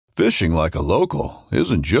Fishing like a local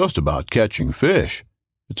isn't just about catching fish.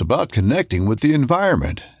 It's about connecting with the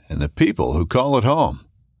environment and the people who call it home.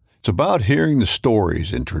 It's about hearing the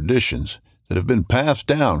stories and traditions that have been passed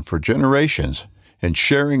down for generations and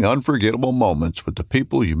sharing unforgettable moments with the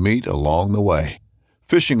people you meet along the way.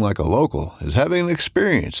 Fishing like a local is having an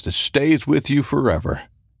experience that stays with you forever.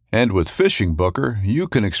 And with Fishing Booker, you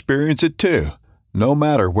can experience it too, no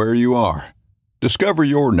matter where you are. Discover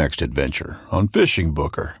your next adventure on Fishing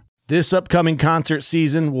Booker. This upcoming concert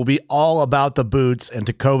season will be all about the boots, and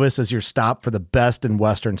Tecovas is your stop for the best in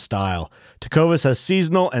Western style. Tecovas has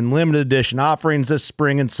seasonal and limited edition offerings this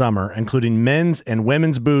spring and summer, including men's and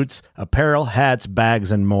women's boots, apparel, hats,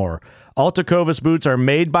 bags, and more. All Tecovas boots are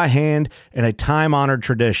made by hand in a time-honored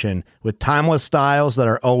tradition with timeless styles that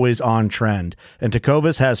are always on trend. And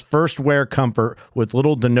Tecovas has first wear comfort with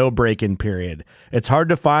little to no break-in period. It's hard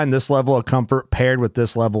to find this level of comfort paired with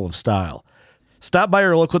this level of style. Stop by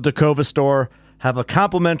your local Tecovas store, have a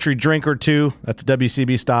complimentary drink or two, that's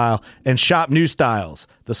WCB style, and shop new styles.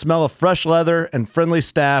 The smell of fresh leather and friendly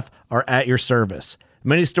staff are at your service.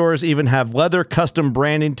 Many stores even have leather custom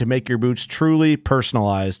branding to make your boots truly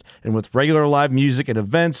personalized. And with regular live music and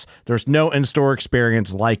events, there's no in-store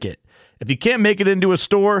experience like it. If you can't make it into a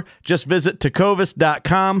store, just visit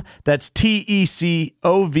tecovas.com. That's TECOVAS.com.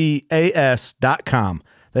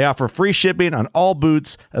 They offer free shipping on all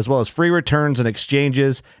boots, as well as free returns and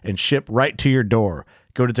exchanges, and ship right to your door.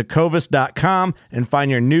 Go to tecovas.com and find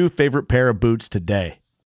your new favorite pair of boots today.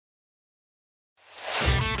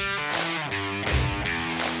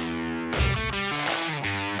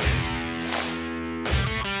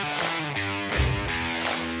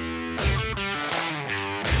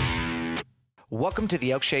 Welcome to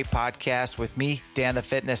the Elkshape Podcast with me, Dan the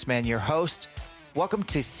Fitness Man, your host. Welcome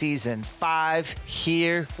to Season 5.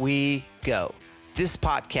 Here we go. This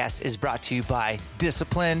podcast is brought to you by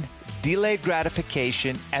discipline, delayed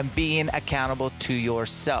gratification, and being accountable to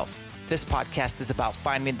yourself. This podcast is about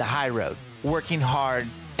finding the high road, working hard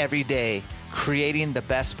every day, creating the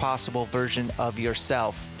best possible version of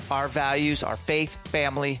yourself. Our values are faith,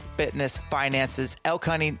 family, fitness, finances, elk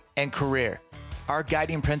hunting, and career. Our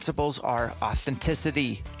guiding principles are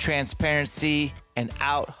authenticity, transparency, and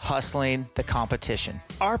out hustling the competition.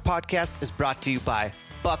 Our podcast is brought to you by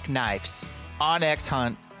Buck Knives, OnX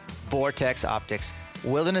Hunt, Vortex Optics,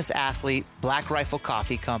 Wilderness Athlete, Black Rifle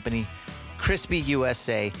Coffee Company, Crispy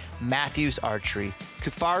USA, Matthews Archery,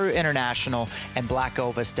 Kufaru International, and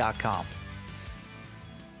BlackOvis.com.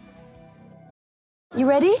 You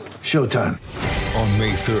ready? Showtime. On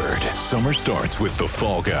May 3rd, summer starts with The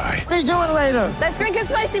Fall Guy. Let's do it later. Let's drink a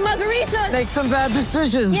spicy margarita. Make some bad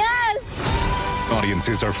decisions. Yes!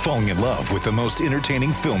 Audiences are falling in love with the most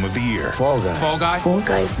entertaining film of the year. Fall Guy. Fall Guy? Fall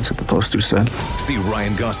guy. That's what the poster said. See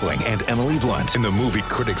Ryan Gosling and Emily Blunt in the movie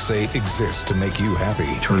critics say exists to make you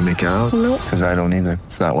happy. Trying to make it out? Nope. Because I don't either.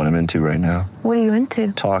 It's not what I'm into right now. What are you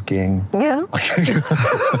into? Talking. Yeah.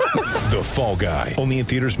 The Fall Guy. Only in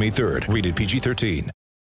theaters May 3rd. Rated PG-13.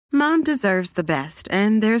 Mom deserves the best,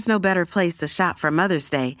 and there's no better place to shop for Mother's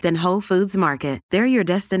Day than Whole Foods Market. They're your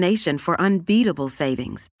destination for unbeatable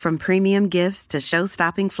savings, from premium gifts to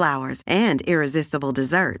show-stopping flowers and irresistible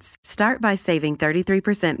desserts. Start by saving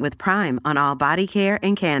 33% with Prime on all body care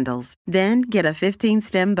and candles. Then get a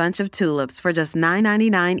 15-stem bunch of tulips for just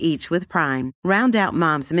 $9.99 each with Prime. Round out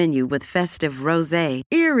Mom's menu with festive rosé,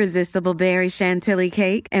 irresistible berry chantilly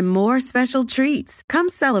cake, and more special treats. Come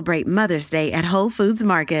celebrate Mother's Day at Whole Foods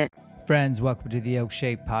Market. Friends, welcome to the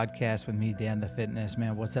Elkshape Podcast with me, Dan the Fitness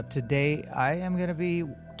Man. What's up? Today, I am going to be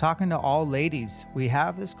talking to all ladies. We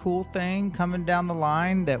have this cool thing coming down the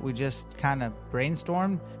line that we just kind of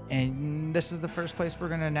brainstormed, and this is the first place we're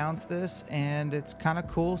going to announce this, and it's kind of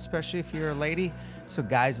cool, especially if you're a lady. So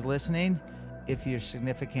guys listening, if your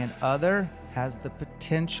significant other has the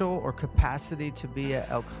potential or capacity to be an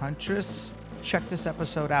elk huntress, check this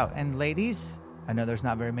episode out. And ladies, I know there's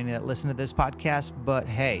not very many that listen to this podcast, but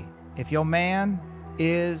hey, if your man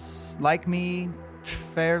is, like me,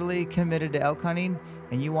 fairly committed to elk hunting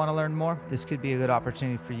and you want to learn more, this could be a good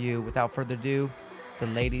opportunity for you. Without further ado, the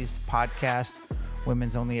Ladies Podcast,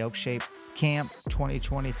 Women's Only Elkshape Camp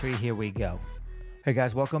 2023. Here we go. Hey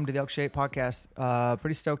guys, welcome to the Elkshape Podcast.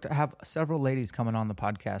 Pretty stoked to have several ladies coming on the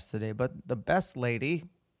podcast today, but the best lady,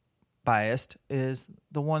 biased, is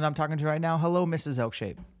the one I'm talking to right now. Hello, Mrs.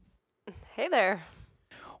 Elkshape. Hey there.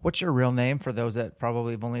 What's your real name for those that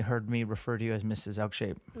probably have only heard me refer to you as Mrs.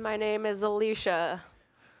 Elkshape? My name is Alicia.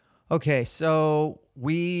 Okay, so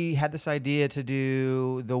we had this idea to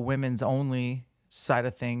do the women's only side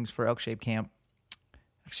of things for Elkshape Camp.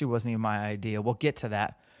 Actually, it wasn't even my idea. We'll get to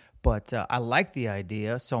that. But I like the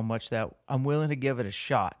idea so much that I'm willing to give it a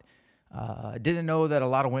shot. Didn't know that a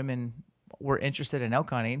lot of women were interested in elk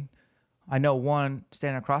hunting. I know one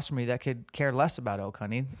standing across from me that could care less about elk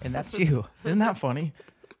hunting, and that's you. Isn't that funny?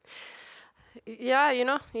 Yeah,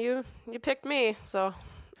 you picked me, so.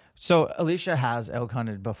 So Alicia has elk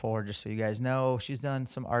hunted before, just so you guys know. She's done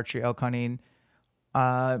some archery elk hunting.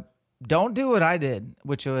 Don't do what I did,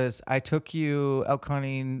 which was I took you elk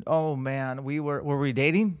hunting. Oh man, were we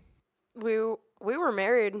dating? We were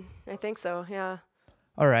married. I think so. Yeah.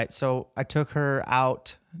 All right. So I took her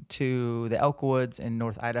out to the elk woods in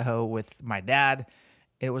North Idaho with my dad.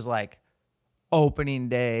 It was like opening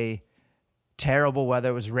day, terrible weather.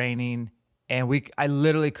 It was raining, and I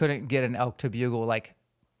literally couldn't get an elk to bugle. Like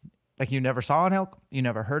you never saw an elk, you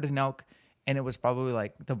never heard an elk, and it was probably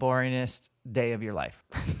like the boringest day of your life.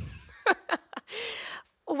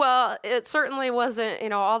 Well, it certainly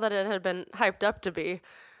wasn't, all that it had been hyped up to be.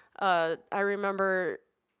 I remember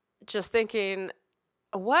just thinking,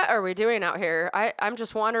 what are we doing out here? I'm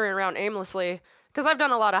just wandering around aimlessly because I've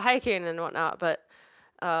done a lot of hiking and whatnot, but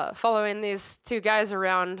following these two guys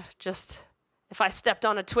around, just if I stepped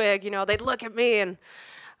on a twig, they'd look at me, and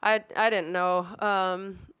I didn't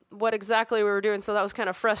know what exactly we were doing, so that was kind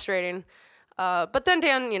of frustrating. But then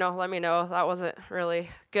Dan, let me know that wasn't really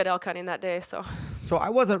good elk hunting that day. So I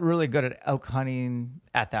wasn't really good at elk hunting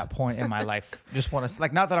at that point in my life. Just want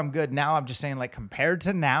to, not that I'm good now. I'm just saying, compared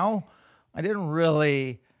to now, I didn't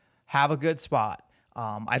really have a good spot.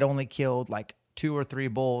 I'd only killed 2 or 3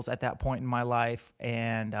 bulls at that point in my life.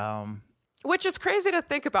 And, which is crazy to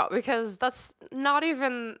think about because that's not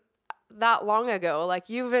even that long ago.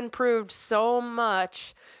 You've improved so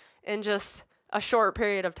much in just a short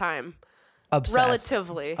period of time. Obsessed.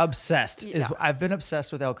 Relatively. Obsessed. Yeah. I've been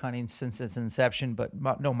obsessed with elk hunting since its inception, but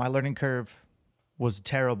my learning curve was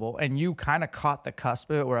terrible. And you kind of caught the cusp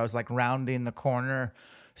of it where I was rounding the corner,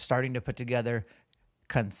 starting to put together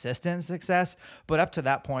consistent success. But up to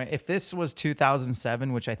that point, if this was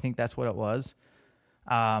 2007, which I think that's what it was,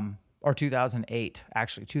 or 2008,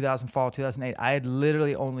 actually, 2008, I had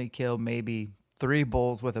literally only killed maybe 3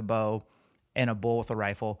 bulls with a bow and a bull with a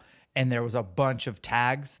rifle. And there was a bunch of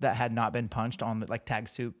tags that had not been punched on the tag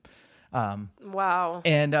soup. Wow.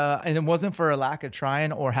 And it wasn't for a lack of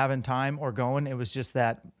trying or having time or going. It was just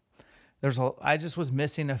that I just was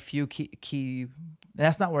missing a few key.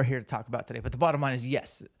 That's not what we're here to talk about today. But the bottom line is,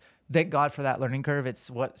 yes, thank God for that learning curve. It's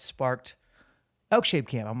what sparked Elk Shape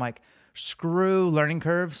Camp. I'm like, screw learning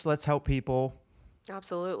curves. Let's help people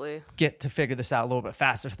absolutely get to figure this out a little bit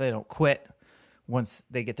faster so they don't quit once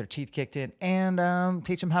they get their teeth kicked in, and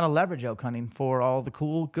teach them how to leverage elk hunting for all the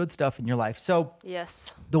cool, good stuff in your life. So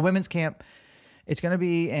yes, the women's camp, it's going to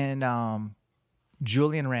be in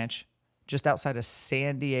Julian Ranch, just outside of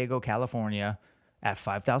San Diego, California, at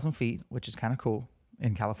 5,000 feet, which is kind of cool.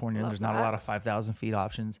 In California, there's not a lot of 5,000 feet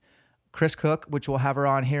options. Chris Cook, which we'll have her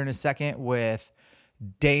on here in a second, with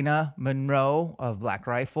Dana Monroe of Black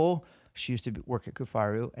Rifle. She used to work at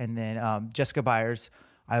Kufaru. And then Jessica Byers,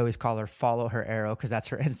 I always call her Follow Her Arrow because that's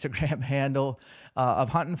her Instagram handle, of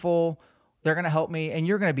Hunting Full. They're going to help me, and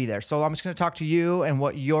you're going to be there. So I'm just going to talk to you and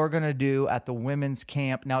what you're going to do at the women's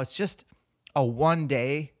camp. Now, it's just a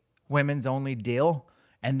one-day women's only deal,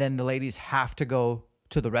 and then the ladies have to go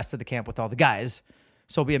to the rest of the camp with all the guys.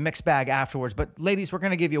 So it'll be a mixed bag afterwards. But ladies, we're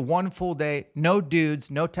going to give you one full day, no dudes,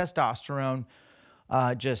 no testosterone,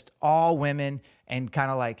 just all women, and kind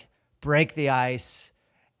of break the ice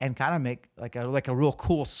and kind of make a real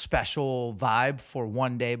cool special vibe for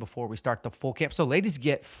one day before we start the full camp. So ladies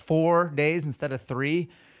get 4 days instead of 3,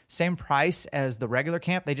 same price as the regular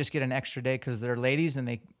camp. They just get an extra day because they're ladies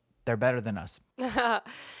and they're better than us.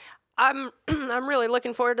 I'm really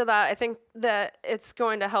looking forward to that. I think that it's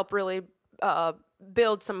going to help really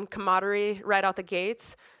build some camaraderie right out the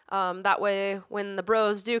gates. That way, when the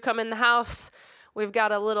bros do come in the house, we've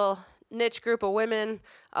got a little niche group of women,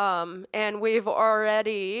 and we've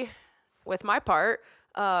already, with my part,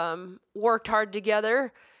 worked hard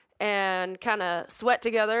together and kind of sweat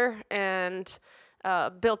together and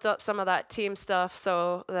built up some of that team stuff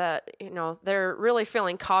so that, they're really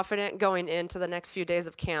feeling confident going into the next few days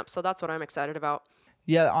of camp. So that's what I'm excited about.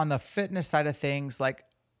 Yeah, on the fitness side of things,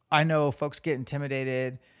 I know folks get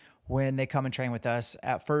intimidated when they come and train with us.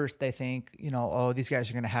 At first, they think, oh, these guys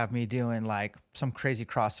are going to have me doing some crazy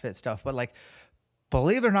CrossFit stuff. But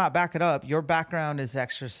believe it or not, back it up. Your background is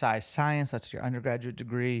exercise science. That's your undergraduate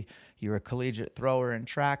degree. You're a collegiate thrower in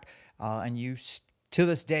track. And you, to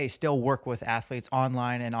this day, still work with athletes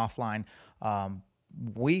online and offline.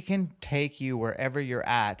 We can take you wherever you're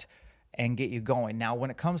at and get you going. Now, when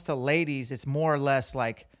it comes to ladies, it's more or less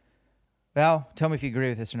well, tell me if you agree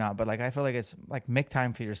with this or not, but I feel like it's make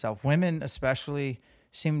time for yourself. Women especially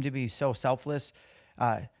seem to be so selfless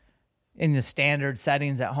in the standard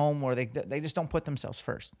settings at home where they just don't put themselves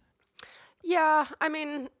first. Yeah, I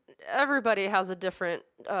mean, everybody has a different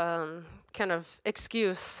kind of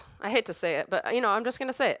excuse. I hate to say it, but, I'm just going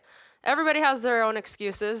to say it. Everybody has their own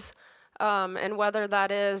excuses. And whether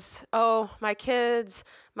that is, my kids,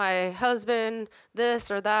 my husband,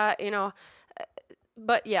 this or that,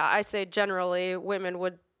 But yeah, I say generally women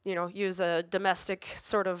would, use a domestic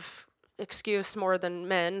sort of excuse more than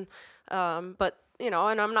men. But, and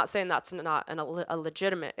I'm not saying that's not a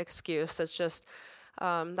legitimate excuse. It's just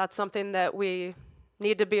that's something that we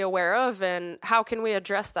need to be aware of. And how can we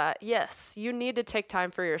address that? Yes, you need to take time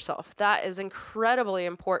for yourself. That is incredibly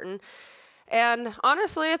important. And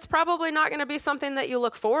honestly, it's probably not going to be something that you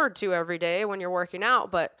look forward to every day when you're working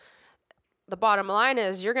out. But the bottom line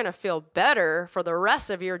is you're going to feel better for the rest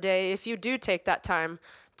of your day if you do take that time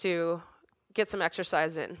to get some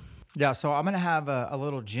exercise in. Yeah, so I'm going to have a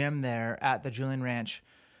little gym there at the Julian Ranch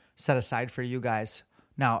set aside for you guys.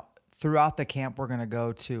 Now, throughout the camp, we're going to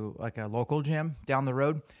go to like a local gym down the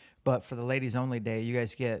road. But for the ladies only day, you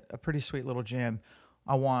guys get a pretty sweet little gym.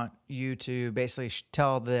 I want you to basically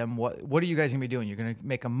tell them what are you guys going to be doing? You're going to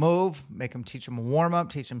make them move, teach them a warm up,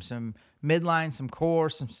 teach them some midline, some core,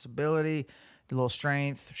 some stability, a little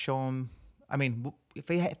strength, show them. I mean, if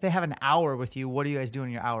they have an hour with you, what are you guys doing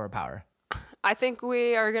in your hour of power? I think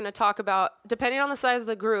we are going to talk about, depending on the size of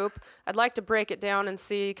the group, I'd like to break it down and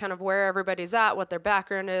see kind of where everybody's at, what their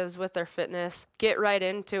background is with their fitness, get right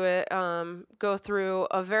into it, go through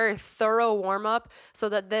a very thorough warm-up so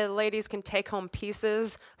that the ladies can take home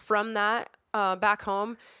pieces from that back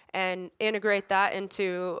home and integrate that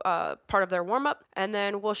into part of their warm-up. And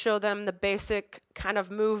then we'll show them the basic kind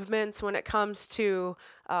of movements when it comes to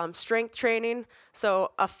strength training.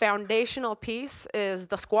 So a foundational piece is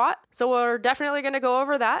the squat. So we're definitely going to go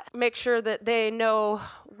over that, make sure that they know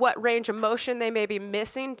what range of motion they may be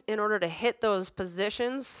missing in order to hit those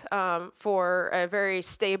positions for a very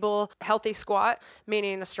stable, healthy squat,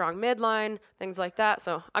 meaning a strong midline, things like that.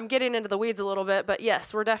 So I'm getting into the weeds a little bit, but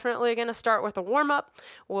yes, we're definitely going to start with a warm-up.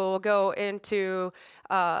 We'll go into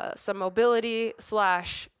some mobility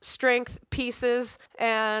 / strength pieces,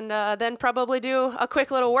 and then probably do a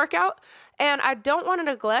quick little workout. And I don't want to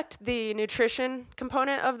neglect the nutrition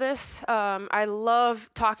component of this. I love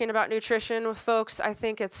talking about nutrition with folks. I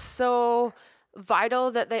think it's so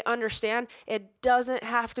vital that they understand it doesn't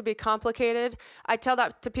have to be complicated. I tell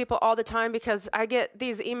that to people all the time because I get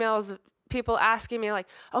these emails, people asking me like,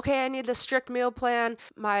 okay, I need this strict meal plan.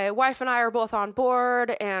 My wife and I are both on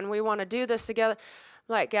board and we want to do this together.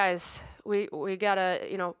 I'm like, guys, we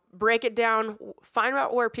gotta, break it down, find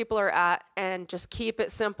out where people are at and just keep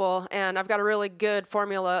it simple. And I've got a really good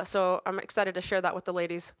formula. So I'm excited to share that with the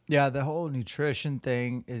ladies. Yeah. The whole nutrition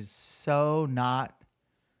thing is so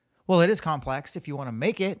it is complex if you want to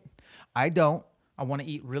make it. I don't. I want to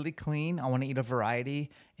eat really clean. I want to eat a variety.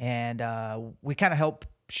 And we kind of help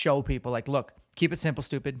show people like, look, keep it simple,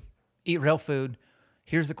 stupid. Eat real food.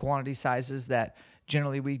 Here's the quantity sizes that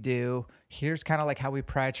generally we do. Here's kind of like how we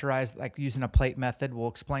prioritize, like using a plate method. We'll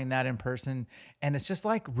explain that in person. And it's just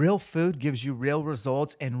like real food gives you real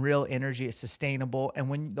results and real energy. It's sustainable. And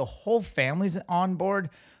when the whole family's on board,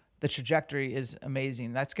 the trajectory is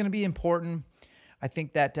amazing. That's going to be important. I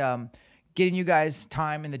think that getting you guys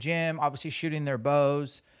time in the gym, obviously shooting their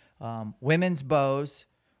bows, women's bows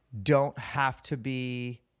don't have to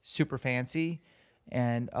be super fancy.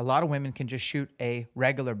 And a lot of women can just shoot a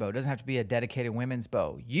regular bow. It doesn't have to be a dedicated women's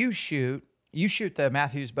bow. You shoot the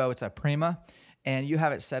Matthews bow. It's a Prima, and you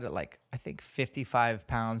have it set at like, I think 55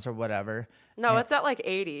 pounds or whatever. No, it's at like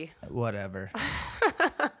 80. Whatever.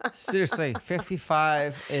 Seriously,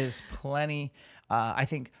 55 is plenty. I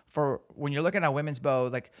think for when you're looking at a women's bow,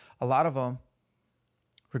 like a lot of them,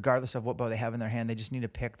 regardless of what bow they have in their hand, they just need to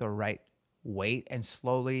pick the right weight and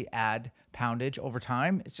slowly add poundage over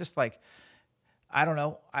time. It's just like, I don't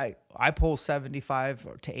know. I pull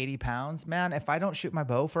 75 to 80 pounds. Man, if I don't shoot my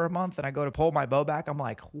bow for a month and I go to pull my bow back, I'm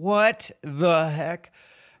like, what the heck?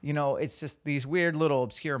 It's just these weird little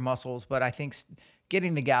obscure muscles. But I think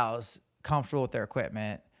getting the gals comfortable with their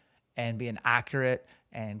equipment and being accurate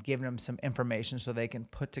and giving them some information so they can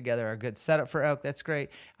put together a good setup for elk, that's great.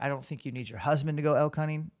 I don't think you need your husband to go elk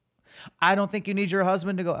hunting. I don't think you need your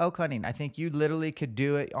husband to go elk hunting. I think you literally could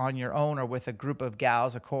do it on your own or with a group of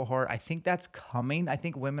gals, a cohort. I think that's coming. I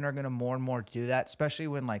think women are going to more and more do that, especially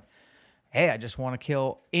when like, hey, I just want to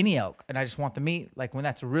kill any elk and I just want the meat. Like when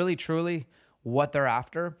that's really, truly what they're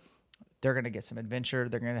after, they're going to get some adventure.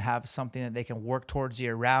 They're going to have something that they can work towards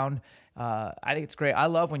year round. I think it's great. I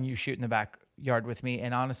love when you shoot in the backyard with me.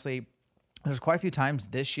 And honestly, there's quite a few times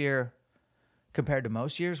this year compared to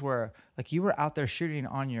most years where like you were out there shooting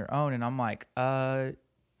on your own, and I'm like, can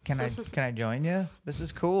I join you? This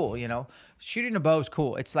is cool, you know. Shooting a bow is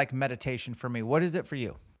cool. It's like meditation for me. What is it for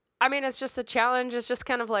you? I mean, it's just a challenge. It's just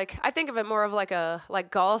kind of like, I think of it more of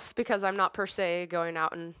like golf, because I'm not per se going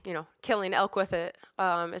out and, you know, killing elk with it.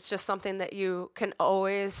 It's just something that you can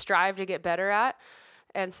always strive to get better at.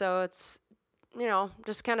 And so it's, you know,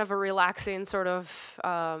 just kind of a relaxing sort of,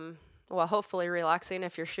 hopefully relaxing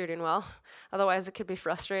if you're shooting well. Otherwise it could be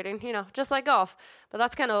frustrating, you know, just like golf. But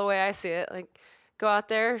that's kind of the way I see it. Like, go out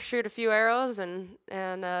there, shoot a few arrows and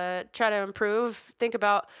try to improve. Think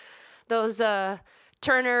about those,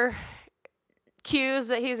 Turner cues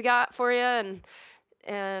that he's got for you,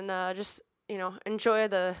 and just, you know, enjoy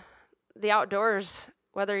the outdoors,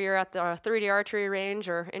 whether you're at the 3D archery range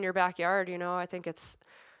or in your backyard. You know, I think it's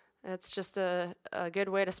just a good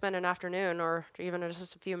way to spend an afternoon, or even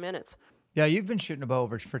just a few minutes. Yeah, you've been shooting a bow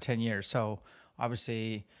for 10 years, so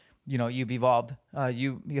obviously, you know, you've evolved.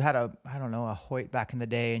 You had a Hoyt back in the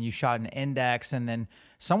day, and you shot an index, and then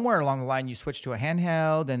somewhere along the line you switched to a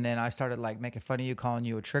handheld, and then I started like making fun of you, calling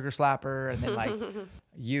you a trigger slapper, and then like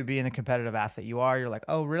you being the competitive athlete you are, you're like,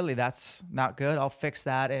 oh really, that's not good, I'll fix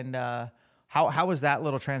that. And how was that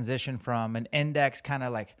little transition from an index kind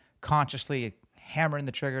of like consciously hammering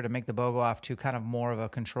the trigger to make the bow go off to kind of more of a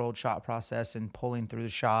controlled shot process and pulling through the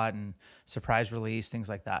shot and surprise release, things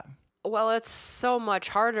like that? Well, it's so much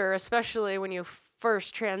harder, especially when you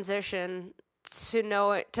first transition to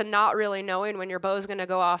not really knowing when your bow's going to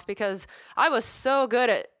go off, because I was so good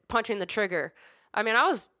at punching the trigger. I mean, I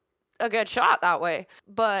was a good shot that way,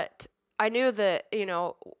 but I knew that, you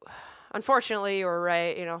know, unfortunately you were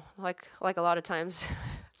right, you know, like a lot of times,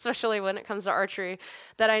 especially when it comes to archery,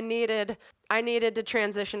 that I needed to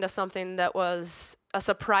transition to something that was a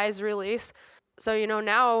surprise release. So, you know,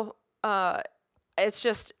 now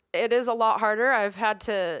it is a lot harder. I've had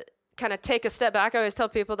to kind of take a step back. I always tell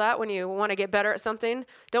people that when you want to get better at something,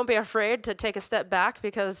 don't be afraid to take a step back,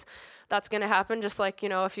 because that's going to happen. Just like, you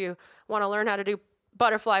know, if you want to learn how to do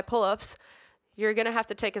butterfly pull-ups, you're going to have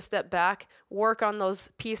to take a step back, work on those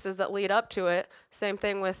pieces that lead up to it. Same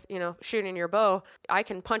thing with, you know, shooting your bow. I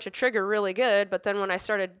can punch a trigger really good, but then when I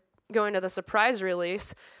started going to the surprise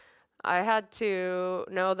release, I had to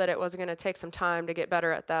know that it was going to take some time to get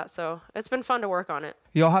better at that. So it's been fun to work on it.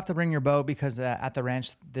 You'll have to bring your bow, because at the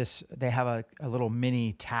ranch, they have a little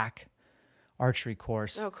mini TAC archery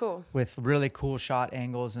course. Oh, cool. With really cool shot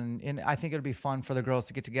angles. And I think it'd be fun for the girls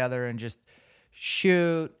to get together and just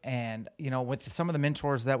shoot. And, you know, with some of the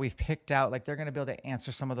mentors that we've picked out, like they're going to be able to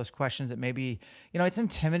answer some of those questions that maybe, you know, it's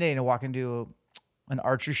intimidating to walk into an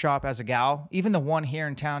archery shop as a gal. Even the one here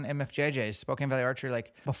in town, MFJJ's, Spokane Valley Archery,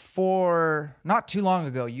 like before, not too long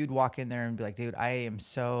ago, you'd walk in there and be like, dude, it's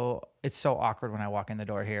so awkward when I walk in the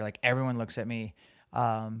door here. Like everyone looks at me.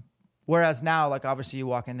 Whereas now, like obviously you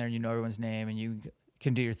walk in there and you know everyone's name and you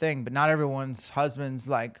can do your thing, but not everyone's husband's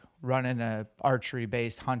like running a archery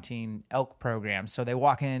based hunting elk program. So they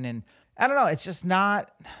walk in and I don't know, it's just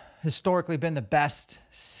not historically been the best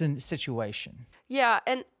situation. Yeah.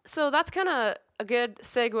 And so that's kind of a good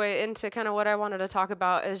segue into kind of what I wanted to talk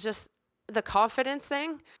about, is just the confidence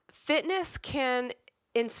thing. Fitness can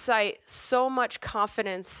incite so much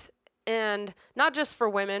confidence, and not just for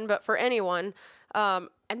women, but for anyone. And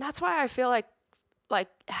that's why I feel like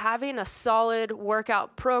having a solid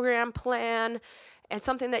workout program plan and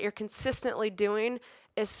something that you're consistently doing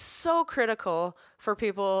is so critical for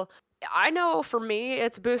people. I know for me,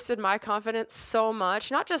 it's boosted my confidence so much,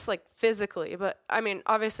 not just like physically, but I mean,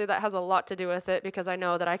 obviously that has a lot to do with it, because I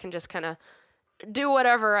know that I can just kind of do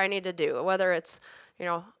whatever I need to do, whether it's, you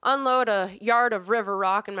know, unload a yard of river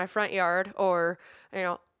rock in my front yard, or, you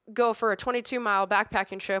know, go for a 22-mile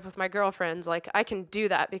backpacking trip with my girlfriends. Like I can do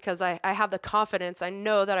that because I have the confidence. I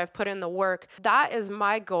know that I've put in the work. That is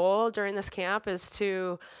my goal during this camp, is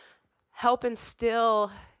to help instill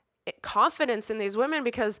confidence in these women,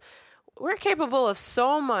 because we're capable of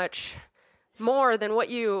so much more than what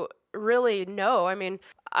you really know. I mean,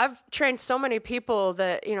 I've trained so many people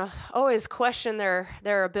that, you know, always question their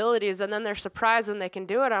abilities, and then they're surprised when they can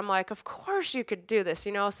do it. I'm like, of course you could do this,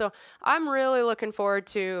 you know? So I'm really looking forward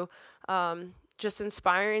to just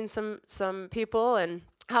inspiring some people and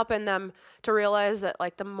helping them to realize that,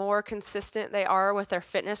 like, the more consistent they are with their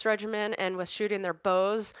fitness regimen and with shooting their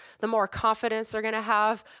bows, the more confidence they're going to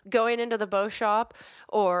have going into the bow shop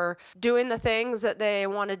or doing the things that they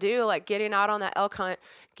want to do, like getting out on that elk hunt,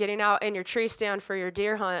 getting out in your tree stand for your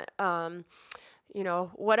deer hunt, you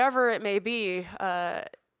know, whatever it may be. I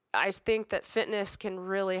think that fitness can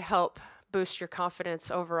really help boost your confidence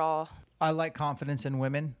overall. I like confidence in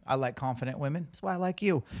women. I like confident women. That's why I like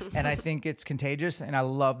you. And I think it's contagious. And I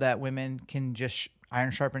love that women can just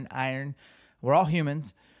iron sharpen iron. We're all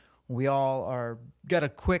humans. We all are got a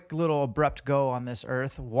quick little abrupt go on this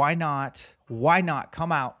earth. Why not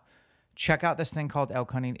come out, check out this thing called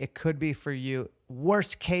elk hunting. It could be for you.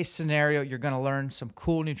 Worst case scenario, you're going to learn some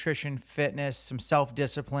cool nutrition, fitness, some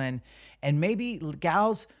self-discipline, and maybe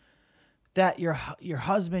gals that your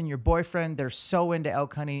husband, your boyfriend, they're so into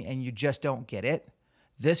elk hunting and you just don't get it.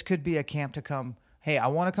 This could be a camp to come. Hey, I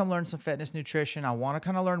want to come learn some fitness, nutrition. I want to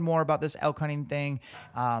kind of learn more about this elk hunting thing.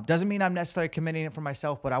 Doesn't mean I'm necessarily committing it for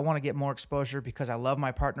myself, but I want to get more exposure because I love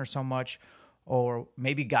my partner so much. Or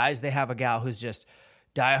maybe guys, they have a gal who's just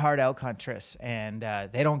diehard elk huntress and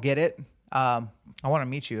they don't get it. I want to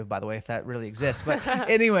meet you, by the way, if that really exists. But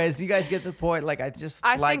anyways, you guys get the point. Like, I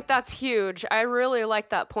think that's huge. I really like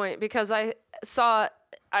that point because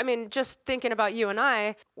just thinking about you and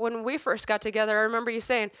I, when we first got together, I remember you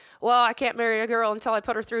saying, well, I can't marry a girl until I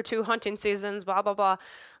put her through 2 hunting seasons, blah, blah, blah.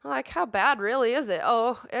 I'm like, how bad really is it?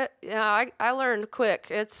 I learned quick.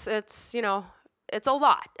 It's a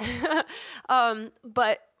lot.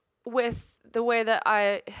 But with the way that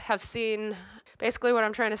I have seen, basically what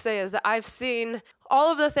I'm trying to say is that I've seen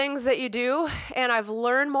all of the things that you do and I've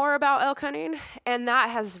learned more about elk hunting, and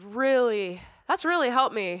that's really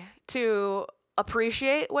helped me to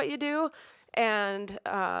appreciate what you do and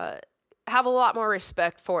have a lot more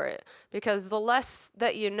respect for it, because the less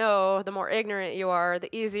that you know, the more ignorant you are,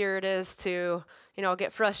 the easier it is to,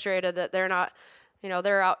 get frustrated that they're not,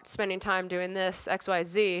 they're out spending time doing this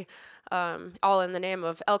XYZ, all in the name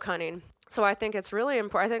of elk hunting. So I think it's really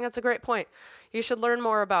important. I think that's a great point. You should learn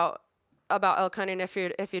more about elk hunting if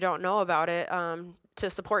you don't know about it, to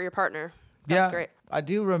support your partner. That's great. I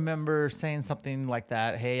do remember saying something like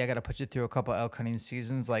that. Hey, I got to put you through a couple elk hunting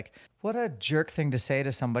seasons. Like, what a jerk thing to say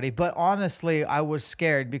to somebody. But honestly, I was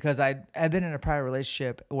scared because I'd been in a prior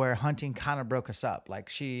relationship where hunting kind of broke us up. Like,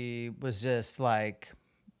 she was just like,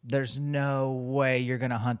 there's no way you're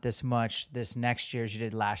going to hunt this much this next year as you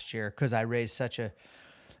did last year, because I raised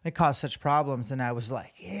it caused such problems. And I was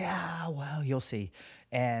like, yeah, well, you'll see.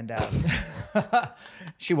 And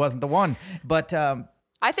she wasn't the one. But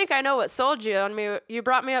I think I know what sold you on me. You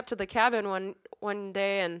brought me up to the cabin one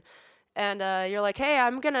day and you're like, hey,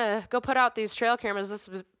 I'm going to go put out these trail cameras. This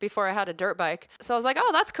was before I had a dirt bike. So I was like, oh,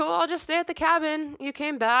 that's cool. I'll just stay at the cabin. You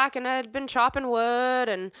came back and I'd been chopping wood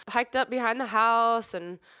and hiked up behind the house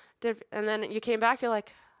and then you came back. You're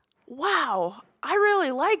like, wow, I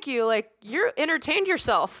really like you. Like, you're entertained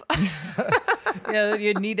yourself. Yeah,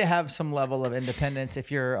 you need to have some level of independence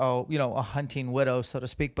if you're, a hunting widow, so to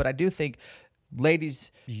speak. But I do think,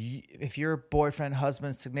 ladies, if your boyfriend,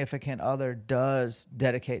 husband, significant other does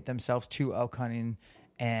dedicate themselves to elk hunting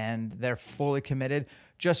and they're fully committed,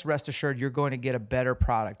 just rest assured you're going to get a better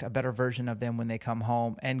product, a better version of them when they come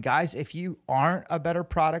home. And guys, if you aren't a better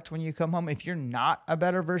product when you come home, if you're not a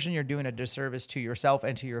better version, you're doing a disservice to yourself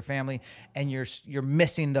and to your family, and you're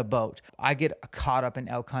missing the boat. I get caught up in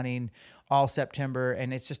elk hunting all September,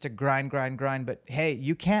 and it's just a grind. But hey,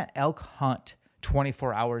 you can't elk hunt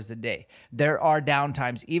 24 hours a day. There are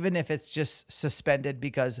downtimes, even if it's just suspended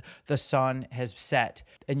because the sun has set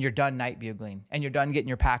and you're done night bugling and you're done getting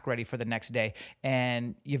your pack ready for the next day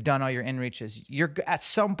and you've done all your in-reaches. At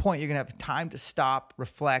some point, you're going to have time to stop,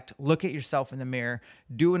 reflect, look at yourself in the mirror,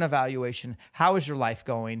 do an evaluation. How is your life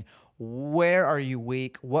going? Where are you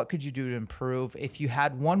weak? What could you do to improve? If you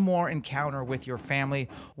had one more encounter with your family,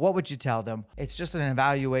 what would you tell them? It's just an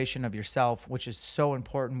evaluation of yourself, which is so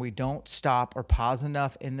important. We don't stop or pause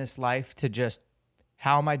enough in this life to just,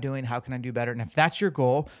 how am I doing? How can I do better? And if that's your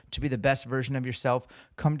goal, to be the best version of yourself,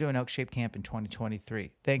 come to an Elk Shape camp in 2023.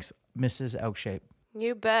 Thanks, Mrs. Elk Shape.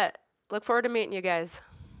 You bet. Look forward to meeting you guys.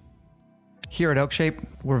 Here at Elk Shape,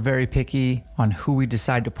 we're very picky on who we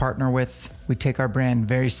decide to partner with. We take our brand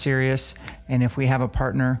very serious, and if we have a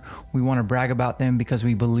partner, we want to brag about them because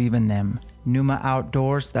we believe in them. Numa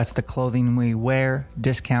Outdoors, that's the clothing we wear.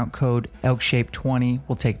 Discount code ELKSHAPE20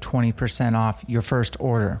 will take 20% off your first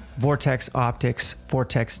order. Vortex Optics,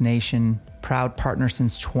 Vortex Nation, proud partner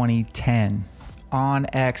since 2010.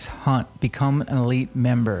 OnX Hunt, become an elite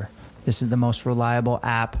member. This is the most reliable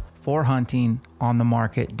app for hunting on the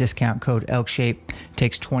market. Discount code ELKSHAPE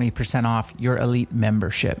takes 20% off your elite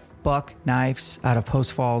membership. Buck Knives out of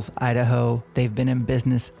Post Falls, Idaho. They've been in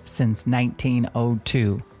business since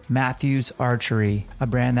 1902. Matthews Archery, a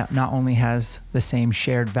brand that not only has the same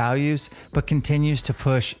shared values, but continues to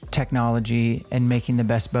push technology and making the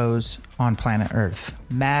best bows on planet Earth.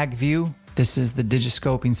 MagView, this is the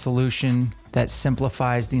digiscoping solution that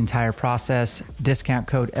simplifies the entire process. Discount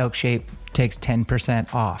code ElkShape takes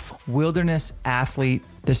 10% off. Wilderness Athlete,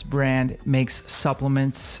 this brand makes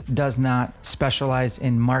supplements, does not specialize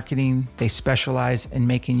in marketing. They specialize in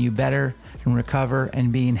making you better and recover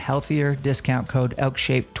and being healthier. Discount code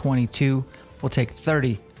ElkShape22 will take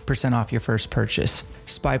 30% off your first purchase.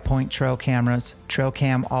 Spy Point trail cameras, Trail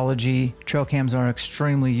Camology. Trail cams are an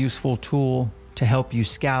extremely useful tool to help you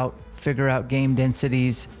scout, figure out game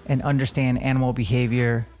densities, and understand animal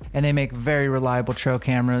behavior. And they make very reliable trail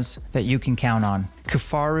cameras that you can count on.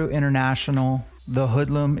 Kifaru International, the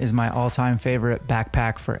Hoodlum is my all-time favorite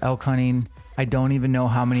backpack for elk hunting. I don't even know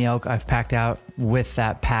how many elk I've packed out with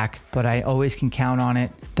that pack, but I always can count on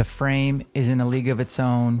it. The frame is in a league of its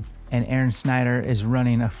own, and Aaron Snyder is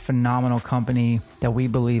running a phenomenal company that we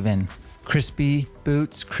believe in. Crispy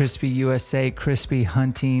Boots, Crispy USA, Crispy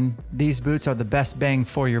Hunting. These boots are the best bang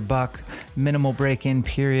for your buck. Minimal break-in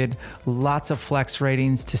period. Lots of flex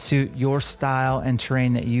ratings to suit your style and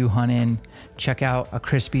terrain that you hunt in. Check out a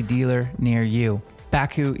Crispy dealer near you.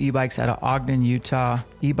 Baku e-bikes out of Ogden, Utah.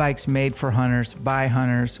 E-bikes made for hunters, by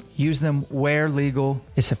hunters. Use them where legal.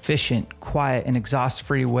 It's efficient, quiet, and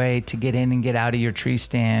exhaust-free way to get in and get out of your tree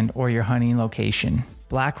stand or your hunting location.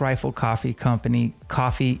 Black Rifle Coffee Company.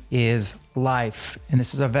 Coffee is life. And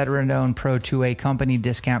this is a veteran-owned Pro 2A company.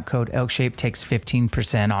 Discount code ElkShape takes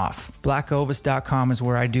 15% off. blackovis.com is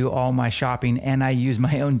where I do all my shopping, and I use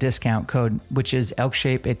my own discount code, which is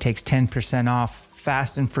ElkShape. It takes 10% off.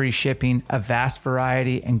 Fast and free shipping, a vast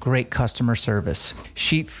variety, and great customer service.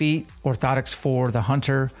 Sheep Feet, orthotics for the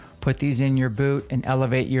hunter. Put these in your boot and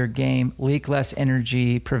elevate your game. Leak less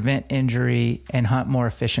energy, prevent injury, and hunt more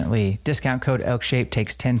efficiently. Discount code ElkShape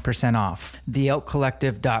takes 10% off.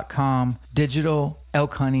 TheElkCollective.com. Digital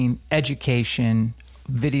elk hunting education,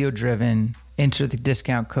 video driven. Enter the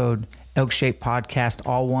discount code ElkShape Podcast,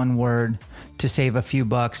 all one word, to save a few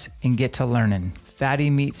bucks and get to learning.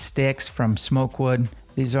 Fatty meat sticks from Smokewood.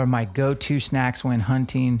 These are my go-to snacks when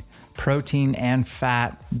hunting. Protein and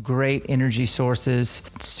fat, great energy sources,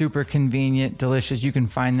 super convenient, delicious. You can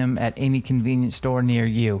find them at any convenience store near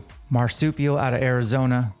you. Marsupial out of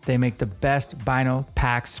Arizona. They make the best bino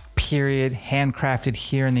packs, period, handcrafted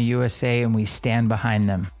here in the USA, and we stand behind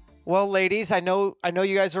them. Well, ladies, I know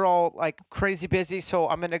you guys are all like crazy busy, so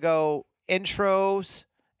I'm going to go intros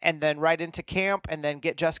and then right into camp and then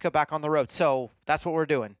get Jessica back on the road. So that's what we're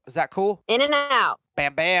doing. Is that cool? In and out.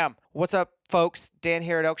 Bam, bam. What's up, folks? Dan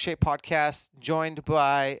here at ElkShape Podcast, joined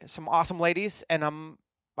by some awesome ladies, and I'm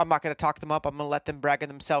not going to talk them up. I'm going to let them brag on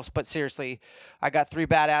themselves. But seriously, I got 3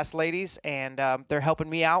 badass ladies, and they're helping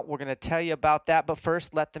me out. We're going to tell you about that. But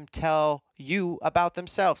first, let them tell you about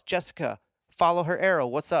themselves. Jessica, follow her arrow.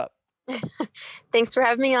 What's up? Thanks for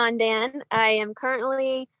having me on, Dan. I am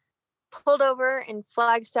currently pulled over in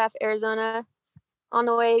Flagstaff, Arizona, on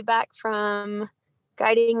the way back from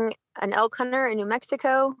guiding an elk hunter in New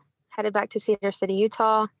Mexico, headed back to Cedar City,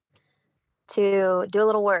 Utah to do a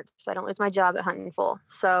little work so I don't lose my job at Hunting Full.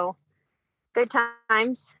 So good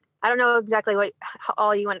times. I don't know exactly what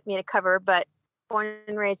all you want me to cover, but born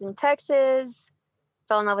and raised in Texas,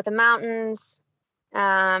 fell in love with the mountains,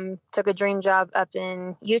 took a dream job up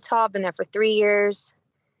in Utah, been there for 3 years.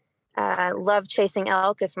 Love chasing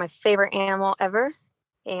elk. It's my favorite animal ever.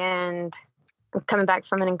 And I'm coming back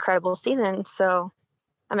from an incredible season. So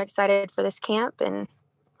I'm excited for this camp and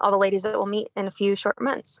all the ladies that we'll meet in a few short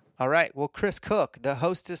months. All right. Well, Chris Cook, the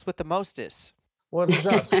hostess with the mostest. What is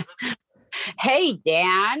up? Hey,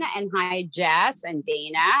 Dan, and hi, Jess and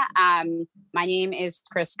Dana. My name is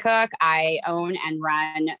Chris Cook. I own and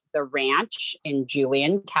run the ranch in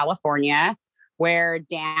Julian, California, where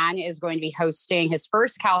Dan is going to be hosting his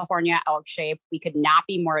first California ElkShape. We could not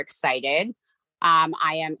be more excited.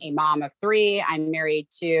 I am a mom of 3. I'm married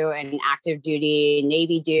to an active duty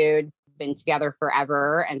Navy dude, been together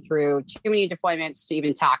forever and through too many deployments to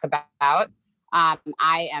even talk about.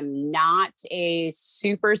 I am not a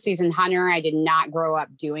super seasoned hunter. I did not grow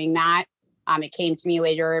up doing that. It came to me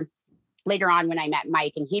later on when I met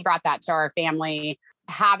Mike, and he brought that to our family.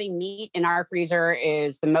 Having meat in our freezer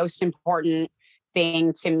is the most important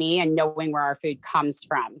thing to me, and knowing where our food comes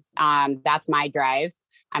from. That's my drive.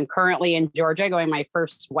 I'm currently in Georgia going my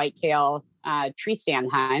first whitetail tree stand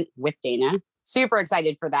hunt with Dana. Super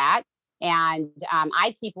excited for that. And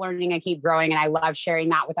I keep learning and keep growing, and I love sharing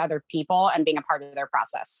that with other people and being a part of their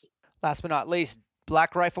process. Last but not least,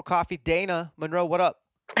 Black Rifle Coffee, Dana Monroe, what up?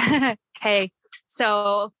 Hey,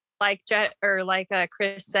 so like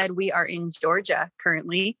Chris said, we are in Georgia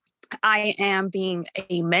currently. I am being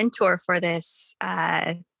a mentor for this.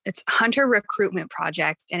 It's hunter recruitment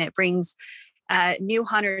project, and it brings new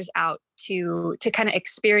hunters out to kind of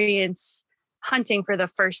experience hunting for the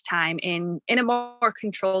first time in a more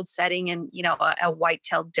controlled setting and, you know, a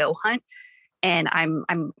white-tailed doe hunt. And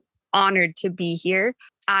I'm honored to be here.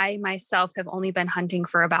 I myself have only been hunting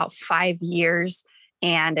for about 5 years.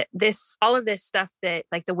 And all of this stuff that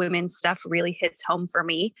like the women's stuff really hits home for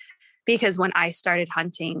me, because when I started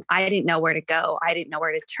hunting, I didn't know where to go. I didn't know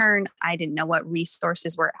where to turn. I didn't know what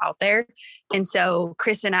resources were out there. And so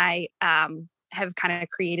Chris and I have kind of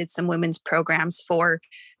created some women's programs for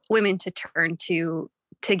women to turn to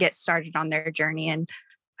get started on their journey. And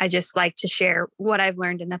I just like to share what I've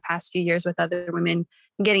learned in the past few years with other women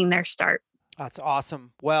getting their start. That's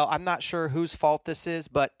awesome. Well, I'm not sure whose fault this is,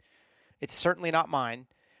 but it's certainly not mine.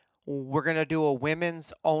 We're going to do a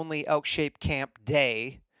women's only Elk Shape Camp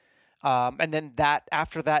day. And then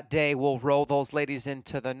after that day, we'll roll those ladies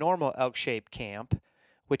into the normal Elk Shape Camp,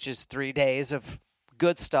 which is 3 days of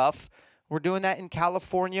good stuff. We're doing that in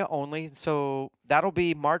California only. So that'll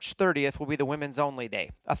be March 30th will be the women's only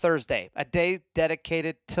day, a Thursday, a day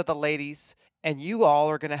dedicated to the ladies. And you all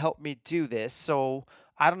are going to help me do this. So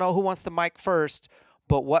I don't know who wants the mic first,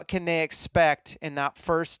 but what can they expect in that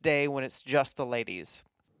first day when it's just the ladies?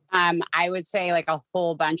 I would say like a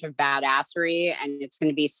whole bunch of badassery, and it's going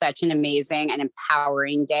to be such an amazing and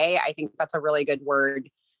empowering day. I think that's a really good word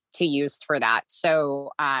to use for that.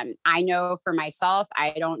 So I know for myself,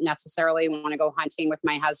 I don't necessarily want to go hunting with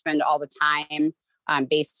my husband all the time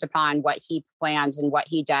based upon what he plans and what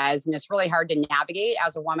he does. And it's really hard to navigate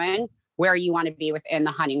as a woman where you want to be within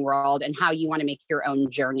the hunting world and how you want to make your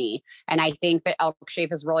own journey. And I think that Elk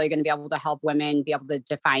Shape is really going to be able to help women be able to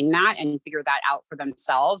define that and figure that out for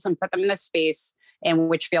themselves and put them in a space in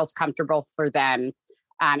which feels comfortable for them,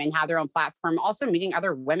 and have their own platform. Also meeting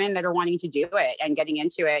other women that are wanting to do it and getting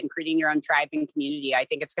into it and creating your own tribe and community. I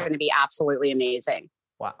think it's going to be absolutely amazing.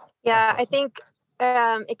 Wow. Yeah, I think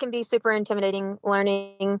it can be super intimidating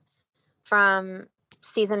learning from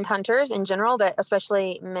seasoned hunters in general, but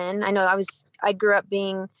especially men. I know I grew up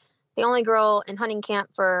being the only girl in hunting camp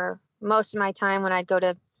for most of my time when I'd go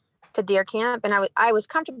to deer camp, and I was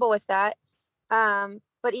comfortable with that.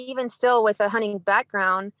 But even still, with a hunting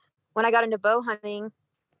background, when I got into bow hunting,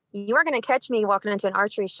 you weren't going to catch me walking into an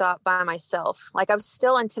archery shop by myself. Like, I was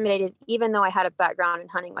still intimidated, even though I had a background in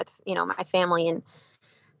hunting with, you know, my family. And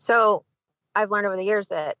so I've learned over the years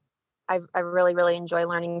that I really, really enjoy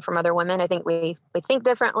learning from other women. I think we think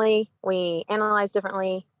differently, we analyze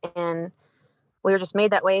differently, and we were just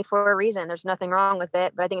made that way for a reason. There's nothing wrong with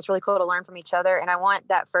it, but I think it's really cool to learn from each other. And I want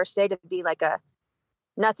that first day to be like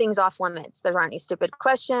nothing's off limits. There aren't any stupid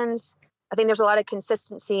questions. I think there's a lot of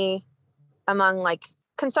consistency among like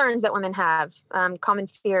concerns that women have, common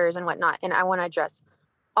fears and whatnot. And I want to address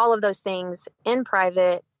all of those things in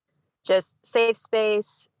private, just safe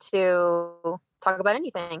space to talk about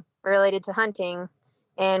anything related to hunting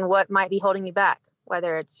and what might be holding you back,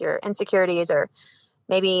 whether it's your insecurities or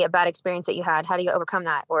maybe a bad experience that you had. How do you overcome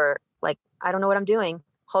that? Or like, I don't know what I'm doing.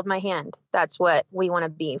 Hold my hand. That's what we want to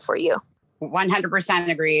be for you. 100%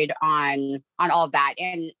 agreed on all of that.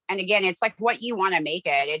 And again, it's like what you want to make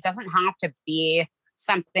it. It doesn't have to be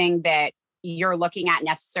something that you're looking at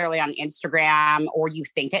necessarily on Instagram or you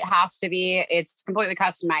think it has to be. It's completely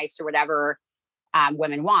customized to whatever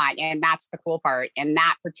women want. And that's the cool part. And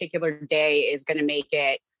that particular day is going to make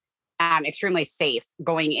it extremely safe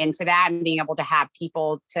going into that and being able to have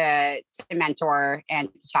people to mentor and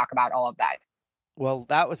to talk about all of that. Well,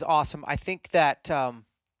 that was awesome. I think that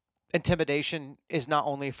intimidation is not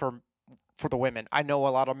only for the women. I know a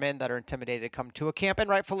lot of men that are intimidated to come to a camp, and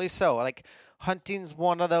rightfully so. Like, hunting's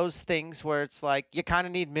one of those things where it's like you kind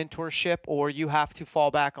of need mentorship, or you have to fall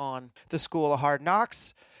back on the school of hard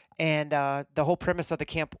knocks. And the whole premise of the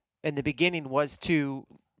camp in the beginning was to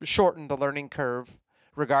shorten the learning curve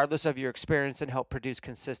regardless of your experience and help produce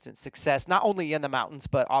consistent success, not only in the mountains,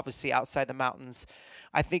 but obviously outside the mountains.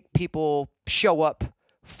 I think people show up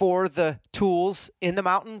for the tools in the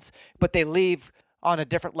mountains, but they leave on a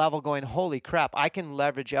different level going, holy crap, I can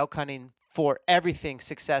leverage elk hunting for everything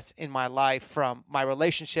success in my life, from my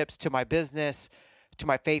relationships to my business, to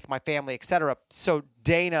my faith, my family, etc. So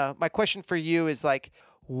Dana, my question for you is like,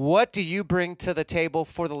 what do you bring to the table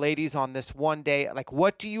for the ladies on this one day? Like,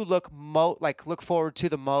 what do you look forward to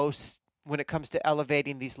the most when it comes to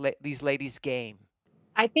elevating these ladies' game?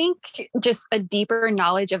 I think just a deeper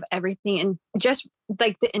knowledge of everything, and just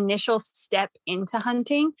like the initial step into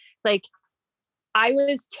hunting. Like, I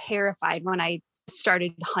was terrified when I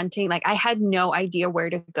started hunting. Like, I had no idea where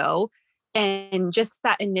to go. And just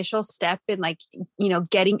that initial step in, like, you know,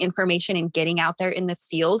 getting information and getting out there in the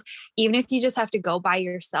field, even if you just have to go by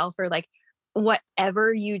yourself, or like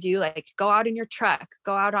whatever you do, like go out in your truck,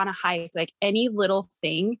 go out on a hike, like any little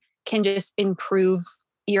thing can just improve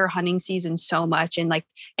your hunting season so much. And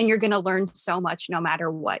you're going to learn so much no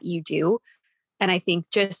matter what you do. And I think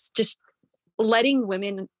just letting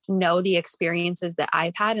women know the experiences that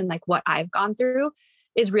I've had and like what I've gone through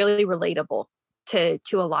is really relatable to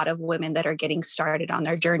a lot of women that are getting started on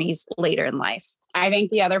their journeys later in life. I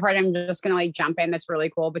think the other part I'm just going to like jump in that's really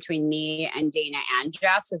cool between me and Dana and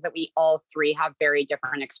Jess is that we all three have very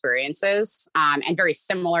different experiences and very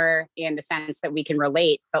similar in the sense that we can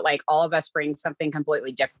relate, but like all of us bring something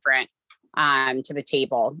completely different to the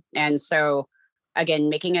table. And so again,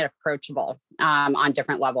 making it approachable on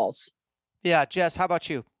different levels. Yeah. Jess, how about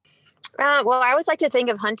you? Well, I always like to think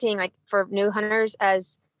of hunting like for new hunters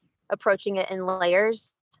as approaching it in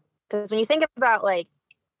layers. Because when you think about like,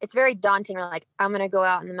 it's very daunting. Or like, I'm going to go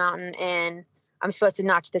out in the mountain and I'm supposed to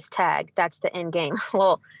notch this tag. That's the end game.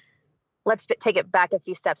 Well, let's take it back a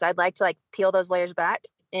few steps. I'd like to like peel those layers back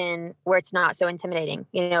and where it's not so intimidating,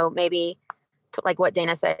 you know, maybe like what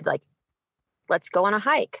Dana said, like, let's go on a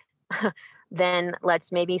hike. Then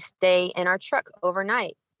let's maybe stay in our truck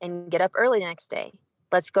overnight and get up early the next day.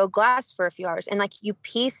 Let's go glass for a few hours. And like you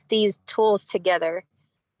piece these tools together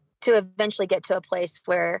to eventually get to a place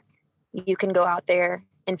where you can go out there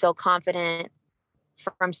and feel confident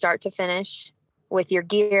from start to finish with your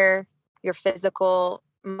gear, your physical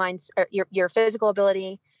mindset, your physical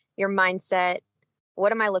ability, your mindset.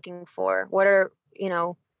 What am I looking for? What am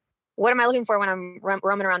I looking for when I'm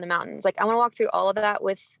roaming around the mountains? Like I want to walk through all of that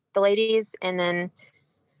with the ladies. And then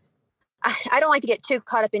I don't like to get too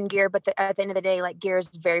caught up in gear, but at the end of the day, like gear is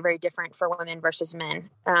very, very different for women versus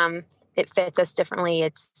men. It fits us differently.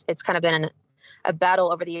 It's kind of been a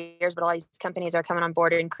battle over the years, but all these companies are coming on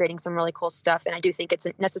board and creating some really cool stuff. And I do think it's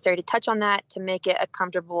necessary to touch on that to make it a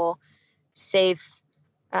comfortable, safe,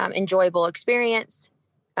 enjoyable experience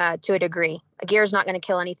to a degree. A gear is not going to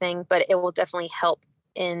kill anything, but it will definitely help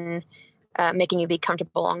in making you be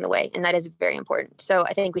comfortable along the way. And that is very important. So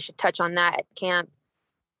I think we should touch on that at camp.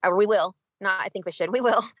 Or we will. Not, I think we should. We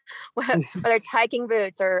will. Whether it's hiking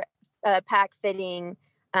boots or pack fitting,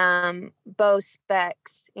 bow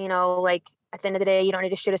specs, you know, like at the end of the day, you don't need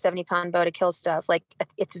to shoot a 70-pound bow to kill stuff. Like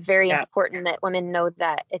it's very important that women know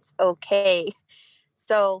that it's okay.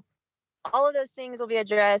 So all of those things will be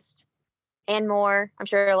addressed and more. I'm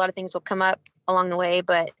sure a lot of things will come up along the way,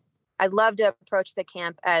 but I'd love to approach the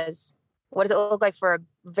camp as what does it look like for a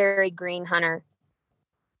very green hunter?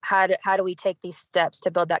 How do we take these steps to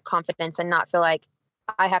build that confidence and not feel like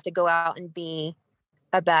I have to go out and be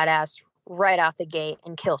a badass right out the gate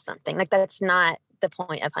and kill something? Like that's not the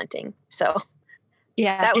point of hunting. So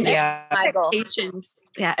yeah, that was my goal.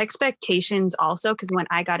 Expectations also, because when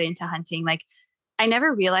I got into hunting, like I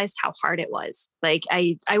never realized how hard it was. Like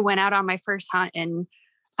I went out on my first hunt and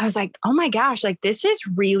I was like, oh my gosh, like this is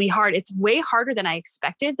really hard. It's way harder than I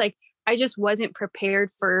expected. Like I just wasn't prepared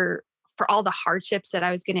for all the hardships that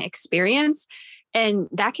I was going to experience. And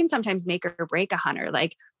that can sometimes make or break a hunter.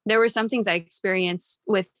 Like there were some things I experienced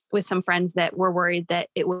with some friends that were worried that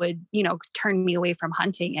it would, you know, turn me away from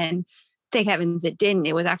hunting. And thank heavens it didn't.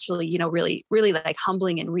 It was actually, you know, really, really like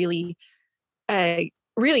humbling and really,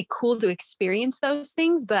 really cool to experience those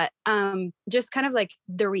things. But just kind of like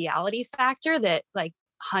the reality factor that like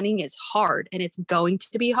hunting is hard and it's going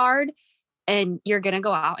to be hard. And you're going to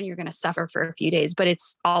go out and you're going to suffer for a few days, but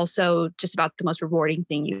it's also just about the most rewarding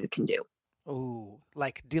thing you can do. Ooh,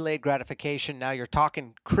 like delayed gratification. Now you're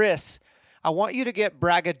talking. Chris, I want you to get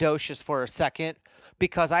braggadocious for a second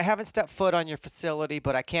because I haven't stepped foot on your facility,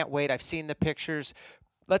 but I can't wait. I've seen the pictures.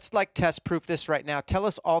 Let's like test proof this right now. Tell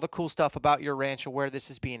us all the cool stuff about your ranch and where this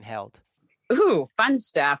is being held. Ooh, fun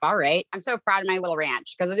stuff. All right. I'm so proud of my little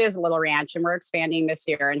ranch because it is a little ranch and we're expanding this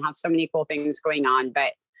year and have so many cool things going on.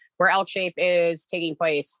 But where Elk Shape is taking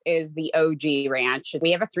place is the OG ranch.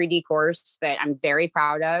 We have a 3D course that I'm very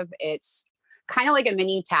proud of. It's kind of like a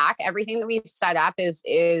mini TAC. Everything that we've set up is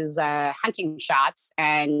hunting shots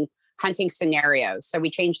and hunting scenarios. So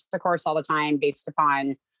we change the course all the time based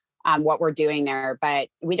upon what we're doing there, but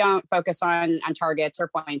we don't focus on targets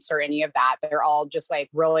or points or any of that. They're all just like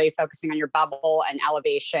really focusing on your bubble and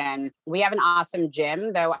elevation. We have an awesome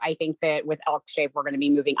gym, though. I think that with Elk Shape, we're going to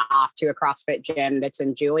be moving off to a CrossFit gym that's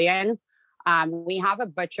in Julian. We have a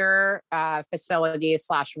butcher facility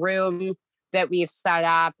 / room that we've set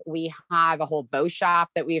up. We have a whole bow shop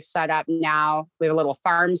that we've set up now. We have a little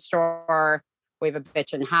farm store. We have a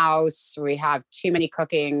bitchin' house. We have too many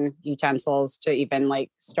cooking utensils to even like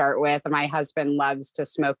start with. My husband loves to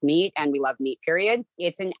smoke meat and we love meat, period.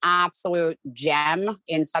 It's an absolute gem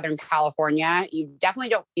in Southern California. You definitely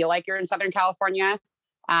don't feel like you're in Southern California.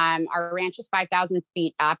 Our ranch is 5,000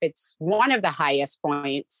 feet up. It's one of the highest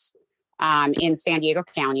points in San Diego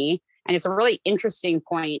County. And it's a really interesting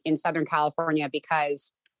point in Southern California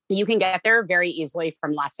because you can get there very easily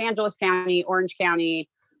from Los Angeles County, Orange County,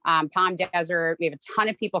 Palm Desert. We have a ton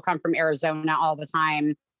of people come from Arizona all the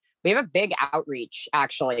time. We have a big outreach,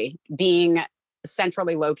 actually, being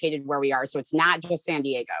centrally located where we are. So it's not just San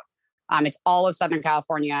Diego. It's all of Southern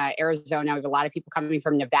California, Arizona. We have a lot of people coming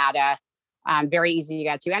from Nevada. Very easy to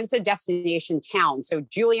get to. And it's a destination town. So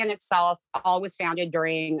Julian itself all was founded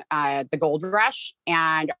during the gold rush.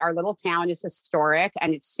 And our little town is historic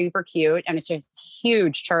and it's super cute. And it's a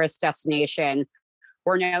huge tourist destination.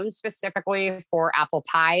 We're known specifically for apple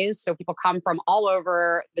pies. So people come from all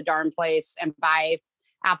over the darn place and buy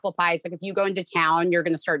apple pies. Like if you go into town, you're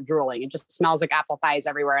going to start drooling. It just smells like apple pies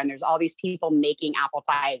everywhere. And there's all these people making apple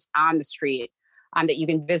pies on the street that you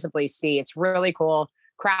can visibly see. It's really cool.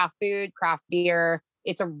 Craft food, craft beer.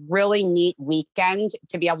 It's a really neat weekend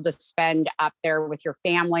to be able to spend up there with your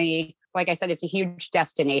family. Like I said, it's a huge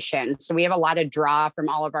destination. So we have a lot of draw from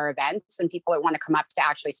all of our events and people that want to come up to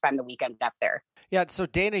actually spend the weekend up there. Yeah. So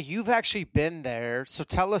Dana, you've actually been there. So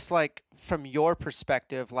tell us, like, from your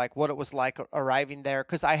perspective, like what it was like arriving there.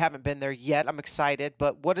 Cause I haven't been there yet. I'm excited,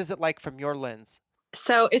 but what is it like from your lens?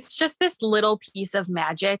 So it's just this little piece of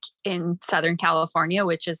magic in Southern California,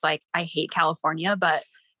 which is like, I hate California, but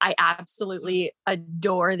I absolutely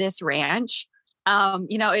adore this ranch.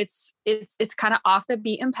 It's kind of off the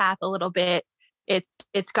beaten path a little bit.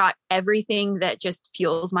 It's got everything that just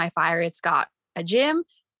fuels my fire. It's got a gym,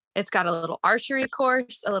 it's got a little archery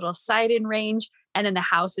course, a little sight-in range, and then the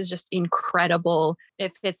house is just incredible.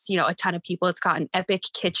 If it's, a ton of people, it's got an epic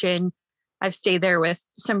kitchen. I've stayed there with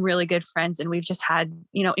some really good friends and we've just had,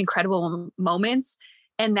 incredible moments.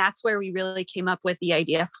 And that's where we really came up with the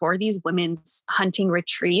idea for these women's hunting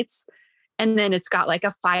retreats. And then it's got like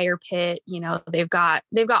a fire pit, they've got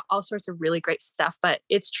all sorts of really great stuff, but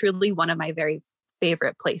it's truly one of my very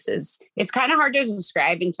favorite places. It's kind of hard to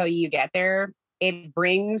describe until you get there.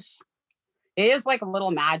 It is like a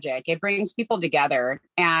little magic. It brings people together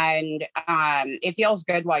and it feels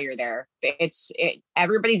good while you're there.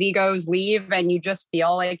 Everybody's egos leave and you just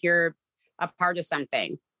feel like you're a part of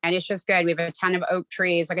something. And it's just good. We have a ton of oak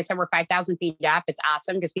trees. Like I said, we're 5,000 feet up. It's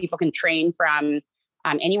awesome because people can train from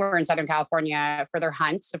anywhere in Southern California for their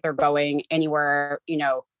hunts if they're going anywhere,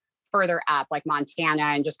 further up like Montana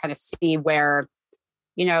and just kind of see where,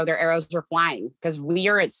 their arrows are flying because we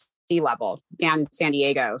are at sea level down in San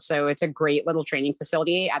Diego. So it's a great little training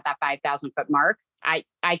facility at that 5,000 foot mark. I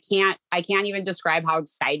can't even describe how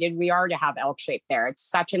excited we are to have Elk Shape there. It's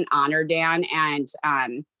such an honor, Dan. And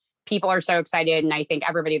people are so excited. And I think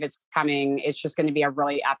everybody that's coming, it's just going to be a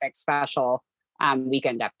really epic, special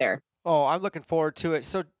weekend up there. Oh, I'm looking forward to it.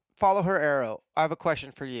 So follow her arrow. I have a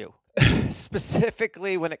question for you.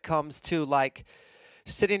 Specifically when it comes to like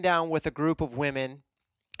sitting down with a group of women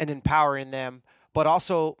and empowering them, but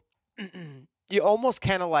also you almost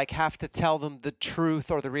kind of like have to tell them the truth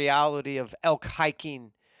or the reality of elk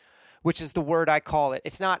hiking, which is the word I call it.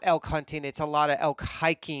 It's not elk hunting. It's a lot of elk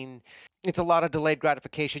hiking. It's a lot of delayed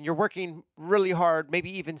gratification. You're working really hard,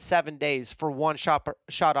 maybe even 7 days for one shot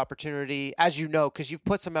opportunity, as you know, because you've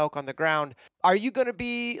put some elk on the ground. Are you going to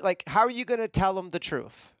be like, how are you going to tell them the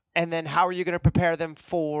truth? And then how are you going to prepare them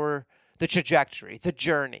for the trajectory, the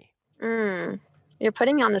journey? You're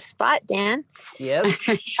putting me on the spot, Dan. Yes.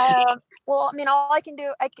 Well, I mean, all I can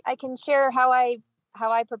do, I can share how I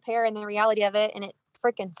prepare and the reality of it. And it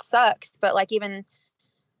freaking sucks. But like even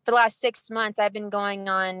for the last 6 months, I've been going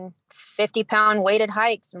on 50-pound weighted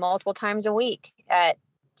hikes multiple times a week at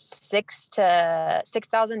 6,000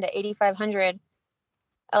 to 8,500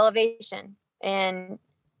 elevation. And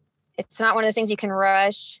it's not one of those things you can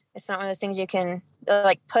rush. It's not one of those things you can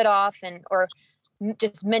like put off or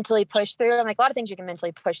just mentally push through. I'm like, a lot of things you can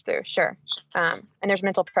mentally push through. Sure. And there's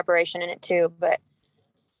mental preparation in it too, but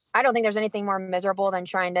I don't think there's anything more miserable than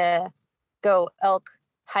trying to go elk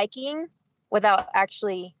hiking without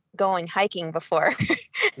actually going hiking before.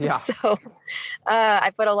 Yeah. So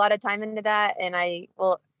I put a lot of time into that and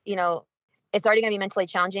it's already going to be mentally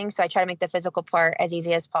challenging. So I try to make the physical part as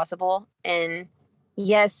easy as possible. And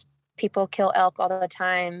yes, people kill elk all the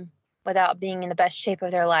time without being in the best shape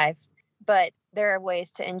of their life, but there are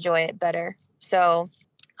ways to enjoy it better. So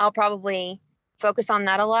I'll probably focus on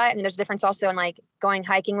that a lot. And there's a difference also in like going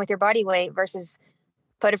hiking with your body weight versus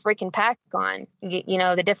put a freaking pack on.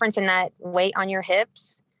 The difference in that weight on your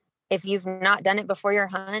hips, if you've not done it before your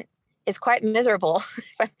hunt, is quite miserable,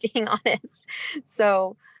 if I'm being honest.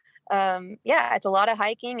 So it's a lot of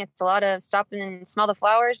hiking. It's a lot of stopping and smell the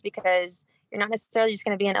flowers because you're not necessarily just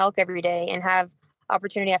going to be an elk every day and have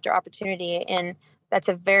opportunity after opportunity. And that's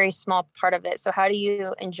a very small part of it. So how do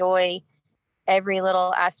you enjoy every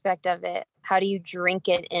little aspect of it. How do you drink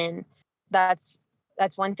it in? That's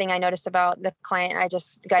one thing I noticed about the client I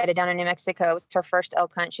just guided down in New Mexico. It was her first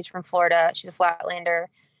elk hunt. She's from Florida. She's a flatlander.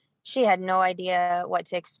 She had no idea what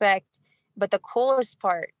to expect. But the coolest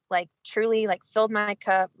part, like truly like filled my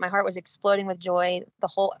cup. My heart was exploding with joy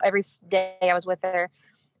every day I was with her.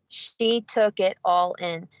 She took it all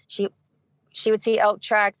in. She would see elk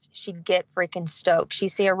tracks. She'd get freaking stoked. She'd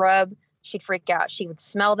see a rub. She'd freak out. She would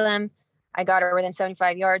smell them. I got her within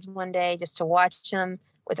 75 yards one day just to watch them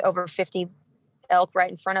with over 50 elk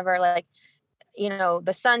right in front of her. Like,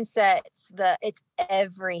 the sunsets, it's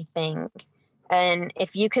everything. And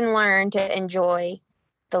if you can learn to enjoy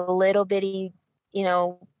the little bitty,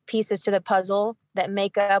 pieces to the puzzle that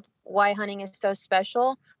make up why hunting is so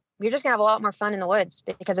special, you're just gonna have a lot more fun in the woods,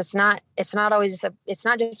 because it's not always it's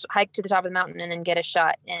not just hike to the top of the mountain and then get a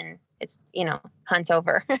shot and it's, hunt's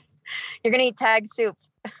over. You're gonna eat tag soup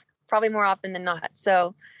probably more often than not.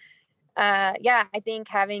 So I think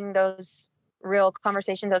having those real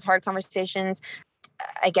conversations, those hard conversations,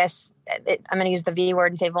 I guess I'm going to use the V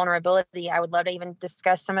word and say vulnerability. I would love to even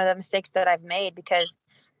discuss some of the mistakes that I've made, because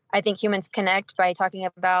I think humans connect by talking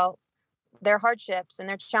about their hardships and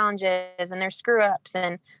their challenges and their screw ups.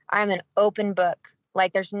 And I'm an open book.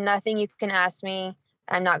 Like, there's nothing you can ask me.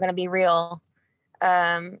 I'm not going to be real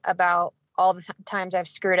about all the times I've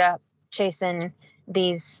screwed up chasing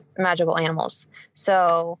these magical animals.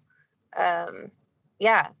 So,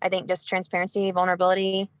 I think just transparency,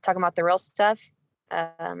 vulnerability, talking about the real stuff.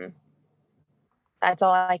 That's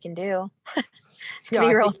all I can do to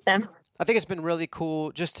be real with them. I think it's been really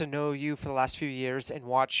cool just to know you for the last few years and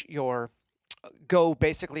watch your go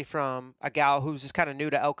basically from a gal who's just kind of new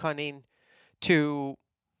to elk hunting to,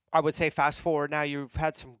 I would say, fast forward. Now you've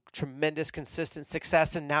had some tremendous consistent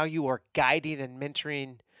success, and now you are guiding and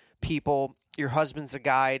mentoring people. Your husband's a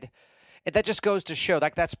guide. And that just goes to show,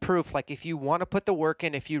 like, that's proof. Like, if you want to put the work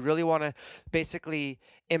in, if you really want to basically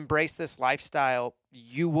embrace this lifestyle,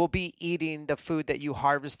 you will be eating the food that you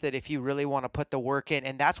harvested if you really want to put the work in.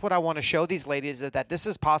 And that's what I want to show these ladies, is that this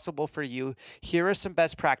is possible for you. Here are some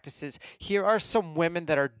best practices. Here are some women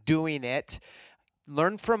that are doing it.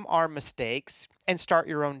 Learn from our mistakes and start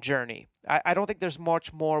your own journey. I don't think there's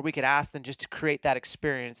much more we could ask than just to create that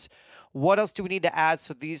experience. What else do we need to add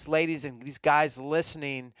so these ladies and these guys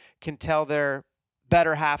listening can tell their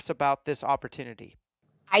better halves about this opportunity?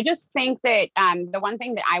 I just think that the one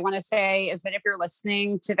thing that I want to say is that if you're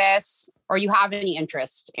listening to this or you have any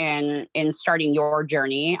interest in starting your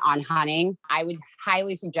journey on hunting, I would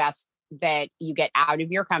highly suggest that you get out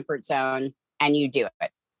of your comfort zone and you do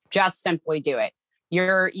it. Just simply do it.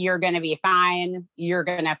 You're going to be fine. You're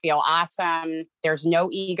going to feel awesome. There's no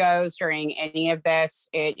egos during any of this.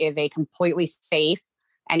 It is a completely safe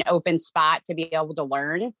and open spot to be able to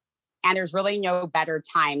learn. And there's really no better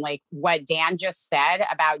time. Like what Dan just said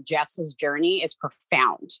about Jess's journey is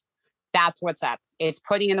profound. That's what's up. It's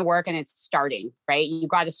putting in the work and it's starting, right? You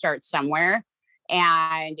got to start somewhere.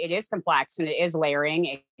 And it is complex and it is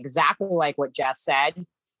layering, exactly like what Jess said.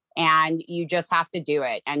 And you just have to do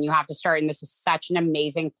it. And you have to start. And this is such an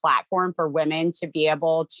amazing platform for women to be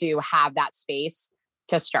able to have that space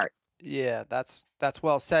to start. Yeah, that's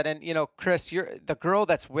well said. And, Chris, you're the girl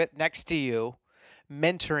that's next to you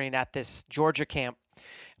mentoring at this Georgia camp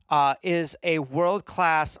is a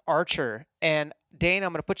world-class archer. And Dana,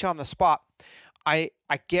 I'm going to put you on the spot. I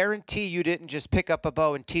guarantee you didn't just pick up a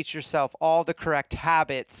bow and teach yourself all the correct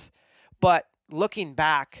habits. But looking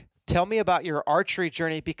back, tell me about your archery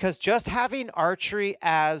journey, because just having archery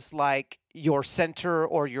as like your center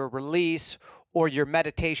or your release or your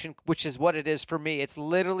meditation, which is what it is for me. It's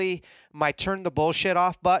literally my turn the bullshit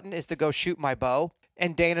off button is to go shoot my bow.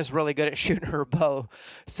 And Dana's really good at shooting her bow.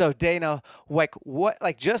 So Dana,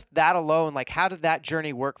 just that alone, how did that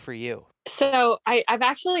journey work for you? So I've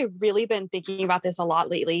actually really been thinking about this a lot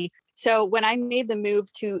lately. So when I made the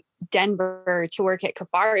move to Denver to work at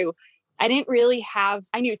Kifaru, I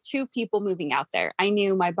knew two people moving out there. I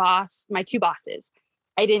knew my boss, my two bosses.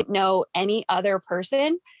 I didn't know any other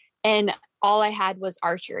person. And all I had was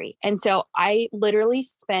archery. And so I literally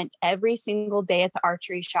spent every single day at the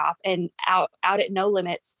archery shop and out at No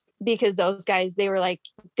Limits, because those guys, they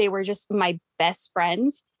were just my best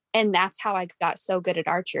friends. And that's how I got so good at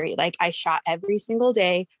archery. Like I shot every single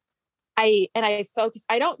day. I focus,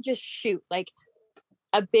 I don't just shoot. Like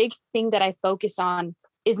a big thing that I focus on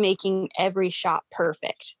is making every shot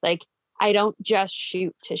perfect. Like I don't just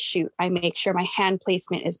shoot to shoot. I make sure my hand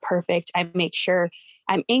placement is perfect. I make sure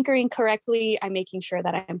I'm anchoring correctly. I'm making sure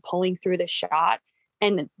that I'm pulling through the shot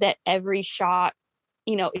and that every shot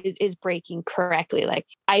is breaking correctly. Like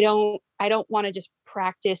I don't want to just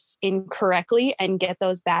practice incorrectly and get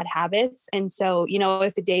those bad habits. And so,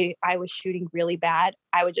 if a day I was shooting really bad,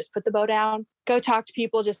 I would just put the bow down, go talk to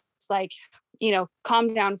people, just like,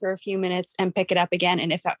 calm down for a few minutes and pick it up again.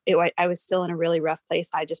 And if I was still in a really rough place,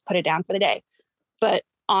 I just put it down for the day. But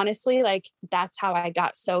honestly, like that's how I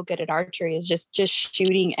got so good at archery, is just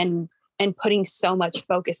shooting and putting so much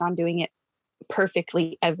focus on doing it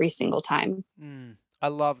perfectly every single time. I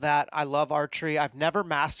love that. I love archery. I've never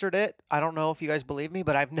mastered it. I don't know if you guys believe me,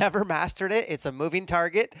 but I've never mastered it. It's a moving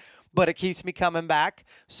target, but it keeps me coming back.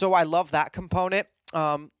 So I love that component.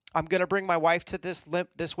 I'm going to bring my wife to this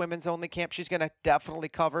women's only camp. She's going to definitely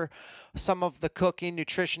cover some of the cooking,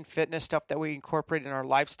 nutrition, fitness stuff that we incorporate in our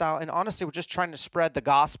lifestyle. And honestly, we're just trying to spread the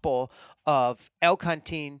gospel of elk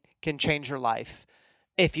hunting can change your life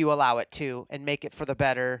if you allow it to and make it for the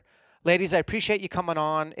better. Ladies, I appreciate you coming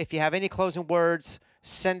on. If you have any closing words,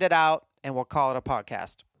 send it out and we'll call it a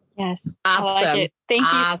podcast. Yes. Awesome. I like it. Thank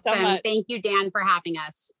you so much. Thank you, Dan, for having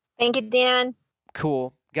us. Thank you, Dan.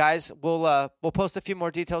 Cool. Guys, we'll post a few more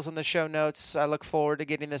details in the show notes. I look forward to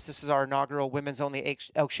getting this. This is our inaugural women's only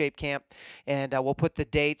elk shape camp. And we'll put the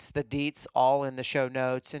dates, the deets all in the show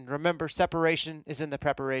notes. And remember, separation is in the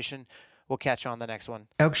preparation. We'll catch you on the next one.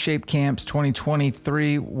 Elk Shape Camps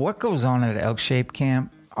 2023. What goes on at Elk Shape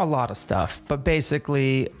Camp? A lot of stuff, but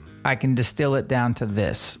basically I can distill it down to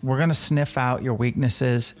this. We're going to sniff out your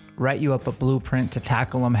weaknesses, write you up a blueprint to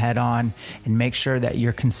tackle them head on, and make sure that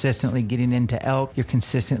you're consistently getting into elk, you're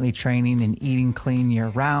consistently training and eating clean year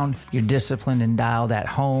round, you're disciplined and dialed at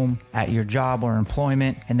home, at your job or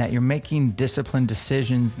employment, and that you're making disciplined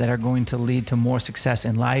decisions that are going to lead to more success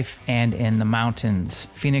in life and in the mountains.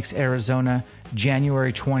 Phoenix, Arizona,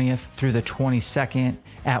 January 20th through the 22nd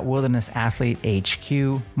at Wilderness Athlete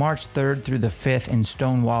HQ, March 3rd through the 5th in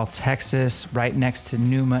Stonewall, Texas, right next to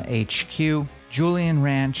Numa HQ, Julian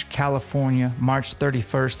Ranch, California, March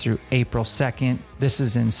 31st through April 2nd. This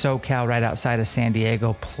is in SoCal, right outside of San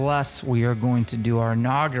Diego. Plus, we are going to do our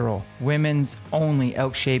inaugural women's only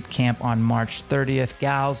elk shape camp on March 30th.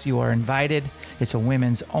 Gals, you are invited. It's a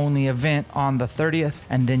women's only event on the 30th,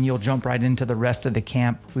 and then you'll jump right into the rest of the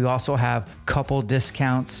camp. We also have couple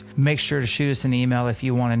discounts. Make sure to shoot us an email if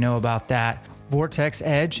you want to know about that. Vortex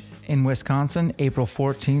Edge in Wisconsin, April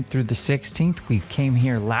 14th through the 16th. We came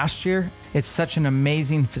here last year. It's such an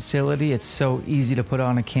amazing facility. It's so easy to put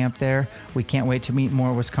on a camp there. We can't wait to meet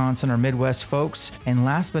more Wisconsin or Midwest folks. And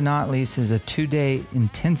last but not least is a 2-day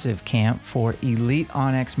intensive camp for Elite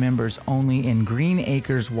onX members only in Green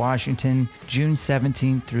Acres, Washington, June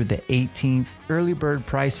 17th through the 18th. Early bird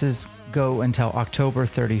prices go until October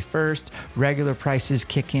 31st. Regular prices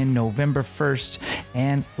kick in November 1st,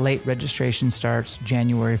 and late registration starts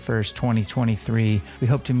January 1st, 2023. We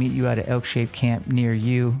hope to meet you at an elk shape camp near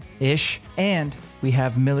you-ish, and we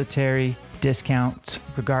have military discounts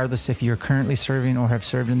regardless if you're currently serving or have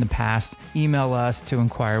served in the past. Email us to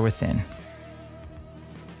inquire within.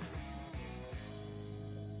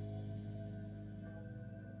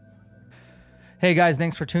 Hey guys,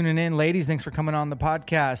 thanks for tuning in. Ladies, thanks for coming on the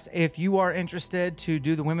podcast. If you are interested to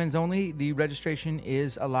do the women's only, the registration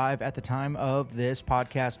is alive at the time of this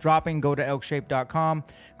podcast dropping. Go to elkshape.com,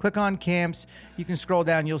 click on camps. You can scroll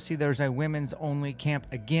down. You'll see there's a women's only camp.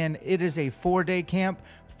 Again, it is a 4-day camp.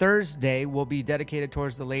 Thursday will be dedicated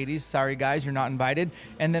towards the ladies. Sorry, guys, you're not invited.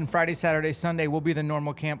 And then Friday, Saturday, Sunday will be the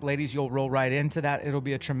normal camp. Ladies, you'll roll right into that. It'll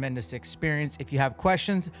be a tremendous experience. If you have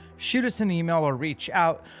questions, shoot us an email or reach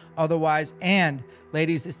out. Otherwise, and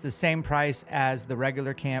ladies, it's the same price as the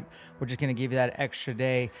regular camp. We're just going to give you that extra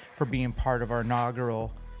day for being part of our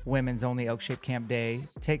inaugural women's only elk shape camp day.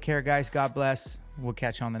 Take care, guys. God bless. We'll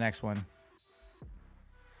catch you on the next one.